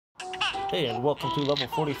Hey, and welcome to level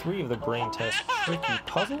 43 of the brain test tricky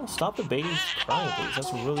puzzle. Stop the baby's crying, please.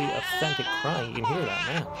 That's really authentic crying. You can hear that,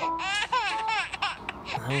 man.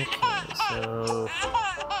 Okay, so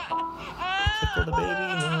tickle the baby.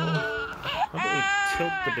 No. How about we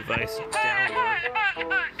tilt the device downward?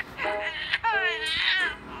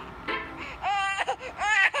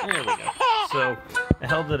 There we go. So I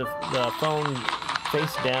held the phone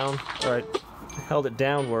face down, or I held it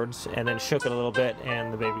downwards and then shook it a little bit,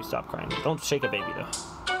 and the baby stopped crying. Don't shake a baby though.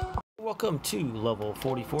 Welcome to level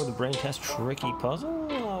 44, the brain test tricky puzzle.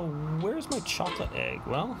 Where's my chocolate egg?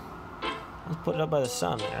 Well, let's put it up by the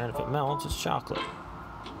sun there, and if it melts, it's chocolate.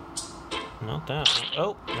 Not that.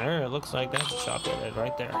 Oh, there, it looks like that's a chocolate egg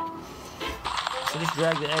right there. So just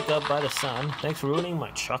drag the egg up by the sun. Thanks for ruining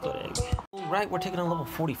my chocolate egg. Alright, we're taking on level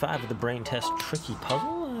 45 of the brain test tricky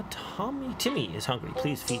puzzle. Timmy is hungry.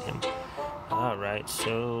 Please feed him. Alright,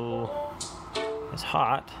 so it's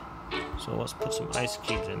hot. So let's put some ice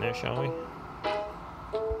cubes in there, shall we?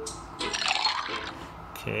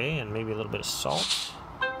 Okay, and maybe a little bit of salt.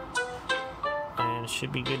 And it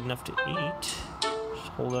should be good enough to eat. Just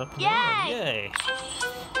hold it up. Yay!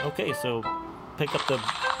 Okay, so pick up the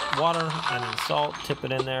water and then salt, tip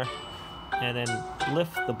it in there, and then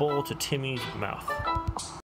lift the bowl to Timmy's mouth.